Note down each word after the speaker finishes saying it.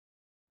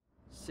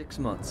6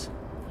 months.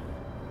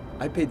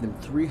 I paid them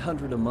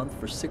 $300 a month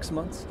for 6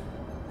 months,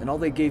 and all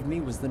they gave me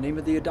was the name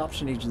of the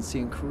adoption agency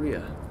in Korea.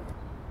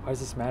 Why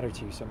does this matter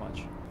to you so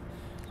much?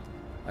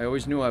 I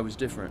always knew I was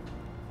different.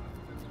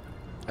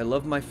 I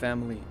love my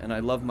family, and I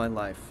love my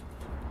life.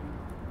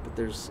 But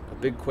there's a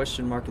big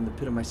question mark in the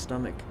pit of my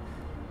stomach.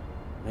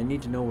 I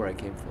need to know where I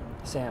came from.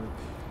 Sam,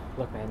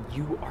 look man,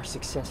 you are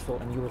successful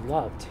and you are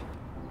loved.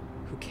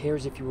 Who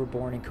cares if you were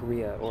born in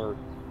Korea or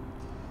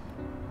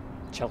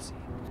Chelsea?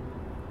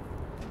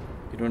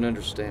 You don't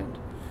understand.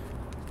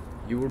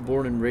 You were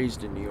born and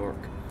raised in New York.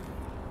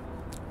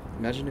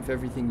 Imagine if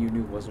everything you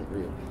knew wasn't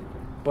real.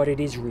 But it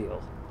is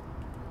real.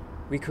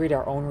 We create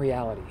our own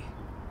reality.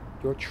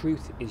 Your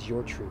truth is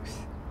your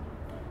truth.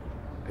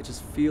 I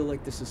just feel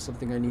like this is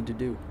something I need to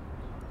do.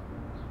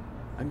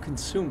 I'm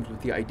consumed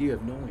with the idea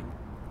of knowing.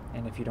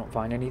 And if you don't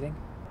find anything?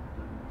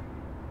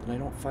 Then I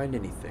don't find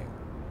anything.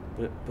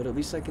 But at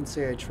least I can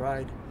say I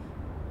tried.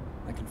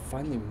 I can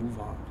finally move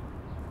on.